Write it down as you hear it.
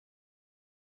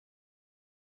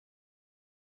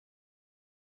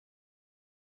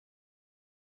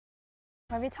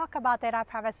When we talk about data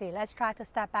privacy, let's try to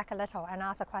step back a little and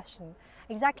ask a question.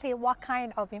 Exactly what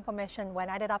kind of information, when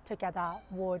added up together,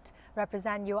 would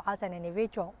represent you as an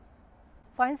individual?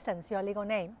 For instance, your legal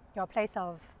name, your place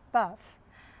of birth,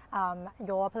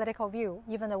 your political view,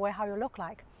 even the way how you look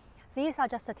like. These are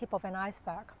just the tip of an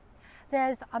iceberg.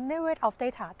 There's a myriad of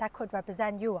data that could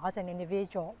represent you as an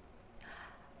individual.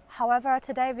 However,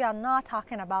 today we are not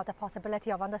talking about the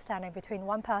possibility of understanding between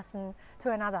one person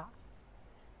to another,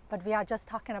 but we are just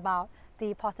talking about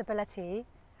the possibility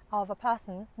of a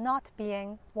person not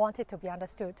being wanted to be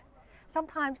understood.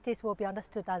 Sometimes this will be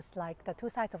understood as like the two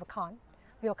sides of a coin.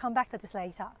 We will come back to this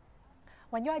later.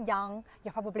 When you are young,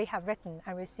 you probably have written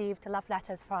and received love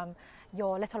letters from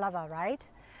your little lover, right?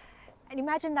 And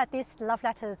imagine that these love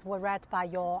letters were read by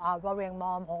your worrying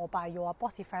mom or by your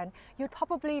bossy friend. You'd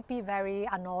probably be very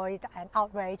annoyed and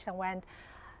outraged and went,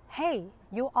 hey,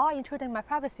 you are intruding my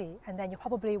privacy. And then you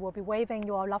probably will be waving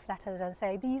your love letters and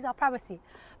say, these are privacy.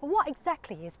 But what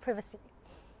exactly is privacy?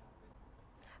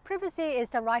 Privacy is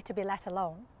the right to be let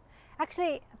alone.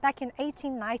 Actually, back in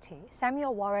 1890,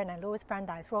 Samuel Warren and Louis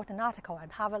Brandeis wrote an article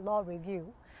at Harvard Law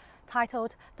Review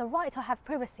titled The Right to Have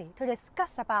Privacy, to discuss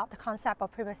about the concept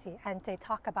of privacy, and they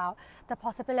talk about the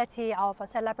possibility of a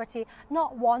celebrity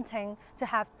not wanting to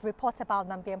have reports about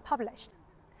them being published.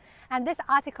 And this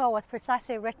article was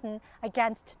precisely written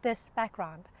against this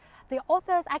background. The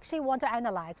authors actually want to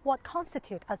analyze what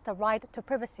constitutes as the right to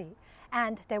privacy,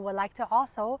 and they would like to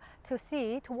also to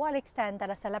see to what extent that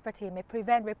a celebrity may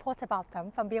prevent reports about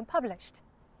them from being published.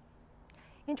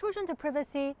 Intrusion to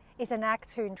privacy is an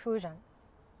act to intrusion.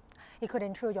 It could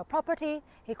intrude your property,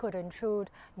 it could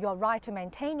intrude your right to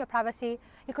maintain your privacy,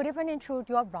 it could even intrude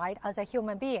your right as a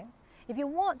human being. If you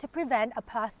want to prevent a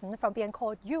person from being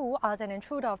called you as an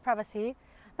intruder of privacy,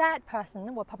 that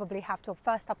person will probably have to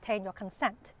first obtain your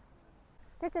consent.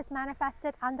 This is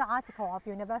manifested under Article of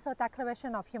Universal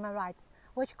Declaration of Human Rights,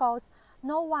 which goes,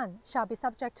 no one shall be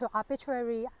subject to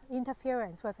arbitrary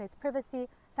interference with his privacy,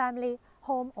 family,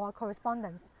 home or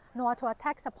correspondence, nor to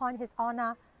attacks upon his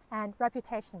honor and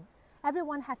reputation.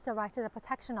 Everyone has the right to the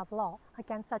protection of law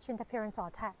against such interference or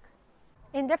attacks.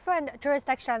 In different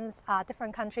jurisdictions,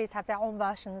 different countries have their own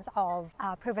versions of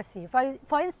privacy.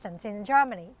 For instance, in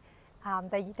Germany,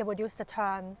 they would use the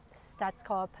term that's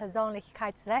called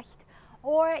Persönlichkeitsrecht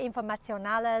or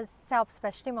informationales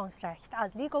Selbstbestimmungsrecht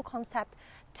as legal concept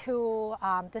to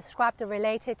describe the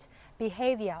related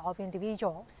behavior of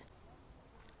individuals.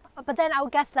 But then I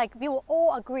would guess we will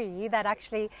all agree that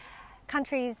actually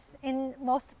countries in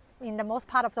the most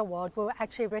part of the world will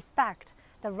actually respect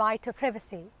the right to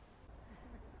privacy.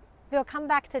 We'll come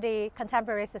back to the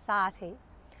contemporary society.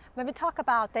 When we talk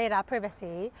about data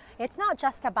privacy, it's not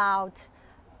just about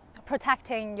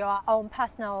protecting your own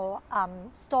personal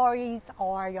stories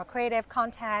or your creative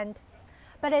content,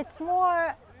 but it's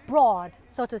more broad,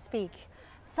 so to speak.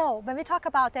 So when we talk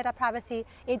about data privacy,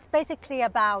 it's basically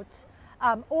about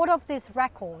all of this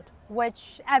record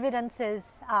which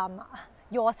evidences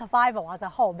your survival as a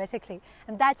whole, basically.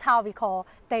 And that's how we call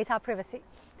data privacy.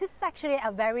 This is actually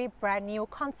a very brand new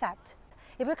concept.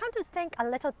 If we come to think a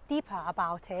little deeper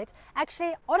about it,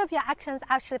 actually all of your actions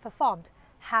actually performed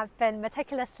have been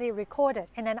meticulously recorded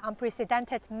in an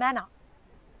unprecedented manner.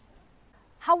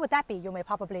 How would that be, you may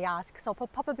probably ask? So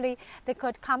probably they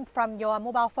could come from your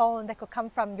mobile phone, they could come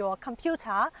from your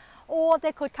computer, or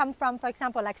they could come from, for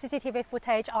example, like CCTV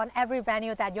footage on every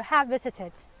venue that you have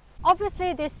visited.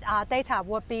 Obviously, this data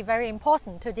would be very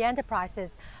important to the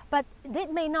enterprises, but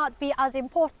it may not be as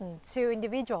important to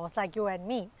individuals like you and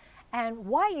me. And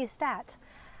why is that?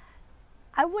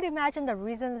 I would imagine the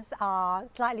reasons are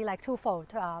slightly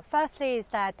twofold. Firstly is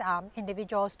that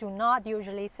individuals do not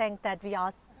usually think that we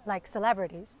are like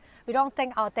celebrities. We don't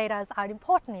think our data are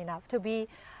important enough to be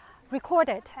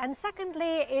recorded. And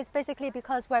secondly is basically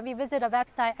because when we visit a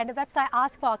website and the website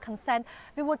asks for our consent,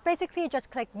 we would basically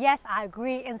just click yes, I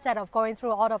agree, instead of going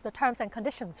through all of the terms and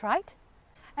conditions, right?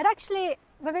 And actually,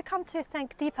 when we come to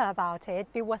think deeper about it,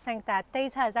 we will think that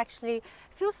data is actually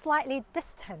feels slightly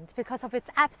distant because of its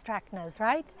abstractness,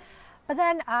 right? But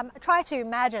then try to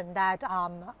imagine that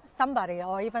somebody,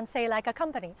 or even say like a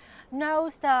company,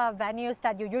 knows the venues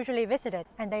that you usually visited,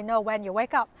 and they know when you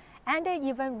wake up, and they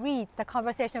even read the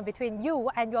conversation between you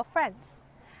and your friends.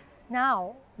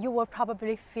 Now, you will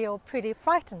probably feel pretty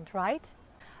frightened, right?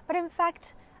 But in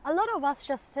fact, a lot of us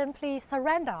just simply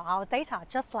surrender our data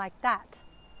just like that.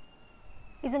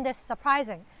 Isn't this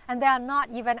surprising? And they are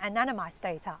not even anonymized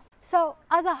data. So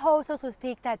as a whole, so to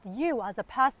speak, that you as a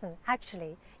person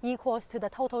actually equals to the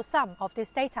total sum of this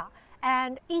data.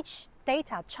 And each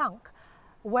data chunk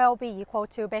will be equal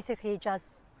to basically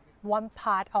just one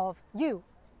part of you.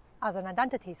 as an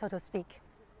identity, so to speak.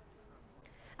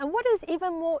 And what is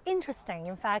even more interesting,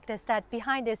 in fact, is that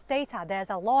behind this data, there's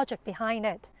a logic behind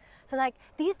it. So like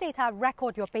these data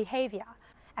record your behavior.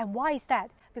 And why is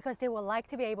that? Because they would like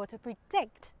to be able to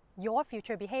predict your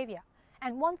future behavior.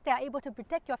 And once they are able to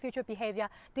predict your future behavior,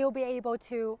 they will be able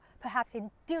to perhaps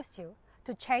induce you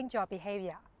to change your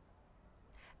behavior.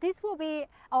 This will be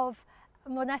of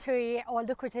monetary or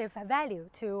lucrative value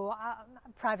to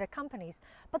private companies.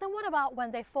 But then what about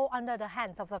when they fall under the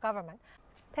hands of the government?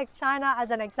 Take China as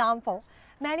an example.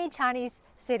 Many Chinese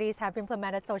cities have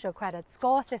implemented social credit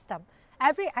score system.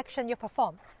 Every action you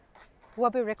perform will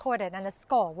be recorded and a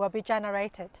score will be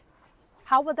generated.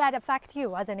 How will that affect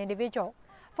you as an individual?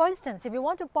 For instance, if you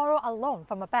want to borrow a loan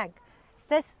from a bank,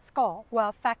 this score will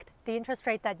affect the interest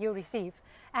rate that you receive.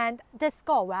 And this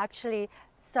score will actually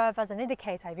serve as an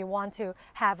indicator if you want to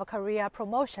have a career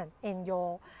promotion in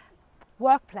your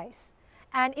workplace.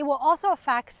 And it will also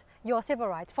affect your civil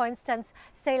rights. For instance,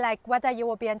 say like whether you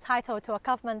will be entitled to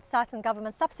certain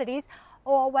government subsidies,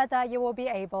 or whether you will be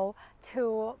able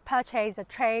to purchase a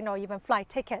train or even flight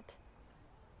ticket.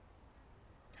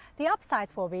 The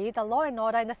upsides will be the law and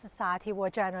order in the society will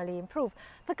generally improve.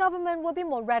 The government will be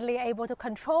more readily able to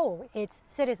control its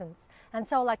citizens. And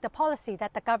so like the policy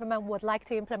that the government would like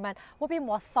to implement will be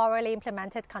more thoroughly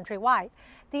implemented countrywide.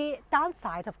 The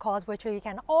downside, of course, which we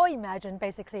can all imagine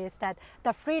basically, is that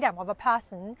the freedom of a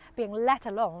person being let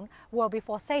alone will be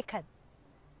forsaken.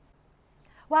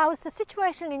 Whilst the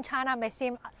situation in China may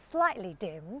seem slightly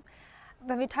dim,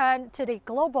 when we turn to the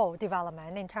global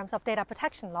development in terms of data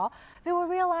protection law, we will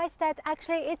realize that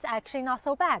it's actually not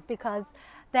so bad, because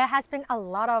there has been a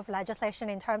lot of legislation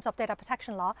in terms of data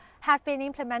protection law have been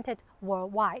implemented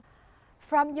worldwide.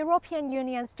 From European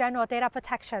Union's General Data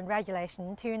Protection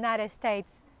Regulation to United States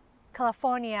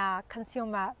California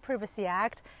Consumer Privacy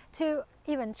Act to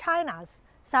even China's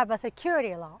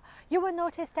cybersecurity law, you will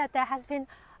notice that there has been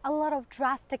a lot of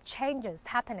drastic changes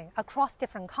happening across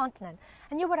different continents.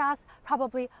 And you would ask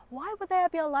probably, why would there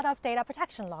be a lot of data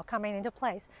protection law coming into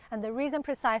place? And the reason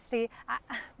precisely,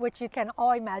 which you can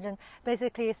all imagine,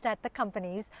 basically is that the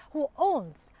companies who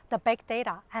owns the big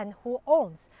data and who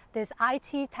owns this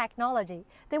IT technology,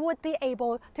 they would be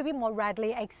able to be more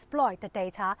readily exploit the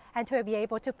data and to be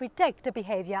able to predict the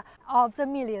behavior of the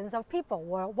millions of people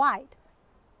worldwide.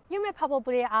 You may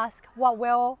probably ask, what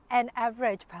will an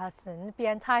average person be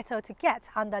entitled to get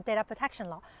under data protection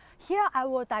law? Here I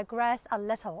will digress a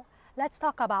little. Let's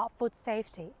talk about food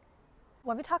safety.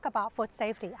 When we talk about food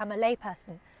safety, I'm a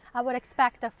layperson. I would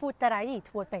expect the food that I eat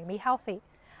would make me healthy.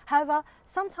 However,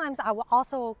 sometimes I will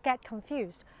also get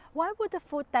confused. Why would the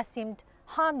food that seemed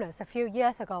harmless a few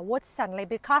years ago would suddenly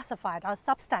be classified as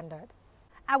substandard?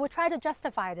 I will try to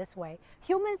justify it this way.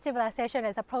 Human civilization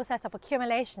is a process of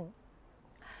accumulation.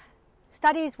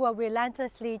 Studies will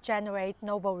relentlessly generate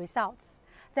novel results.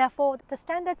 Therefore, the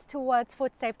standards towards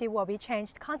food safety will be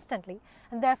changed constantly,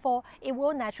 and therefore it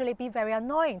will naturally be very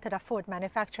annoying to the food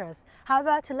manufacturers.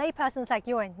 However, to laypersons like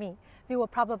you and me, we will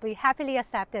probably happily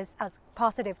accept this as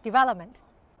positive development.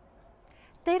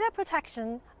 Data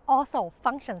protection also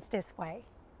functions this way.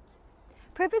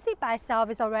 Privacy by itself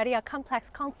is already a complex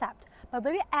concept, but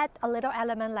when we add a little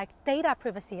element like data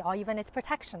privacy or even its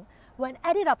protection, when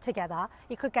added up together,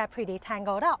 it could get pretty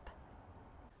tangled up.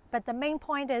 But the main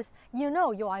point is, you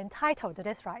know you are entitled to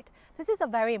this right. This is a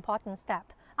very important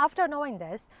step. After knowing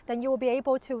this, then you will be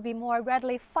able to be more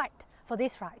readily fight for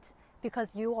these rights, because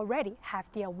you already have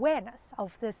the awareness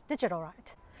of this digital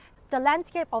right. The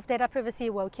landscape of data privacy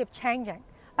will keep changing.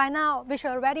 By now, we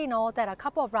should already know that a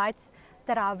couple of rights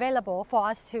that are available for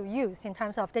us to use in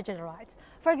terms of digital rights.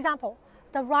 For example,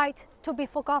 the right to be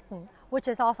forgotten, which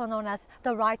is also known as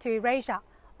the right to erasure.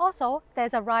 Also,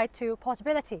 there's a right to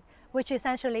portability, which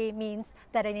essentially means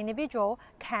that an individual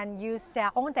can use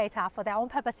their own data for their own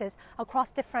purposes across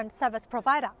different service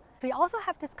providers. We also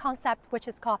have this concept which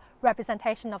is called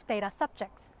representation of data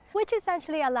subjects, which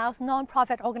essentially allows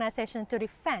non-profit organizations to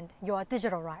defend your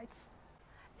digital rights.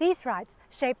 These rights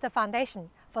shape the foundation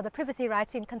for the privacy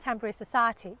rights in contemporary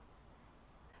society.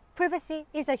 Privacy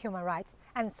is a human right,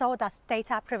 and so does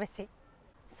data privacy.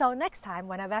 So next time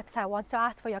when a website wants to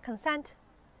ask for your consent,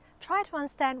 try to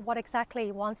understand what exactly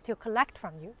it wants to collect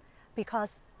from you, because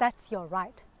that's your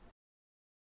right.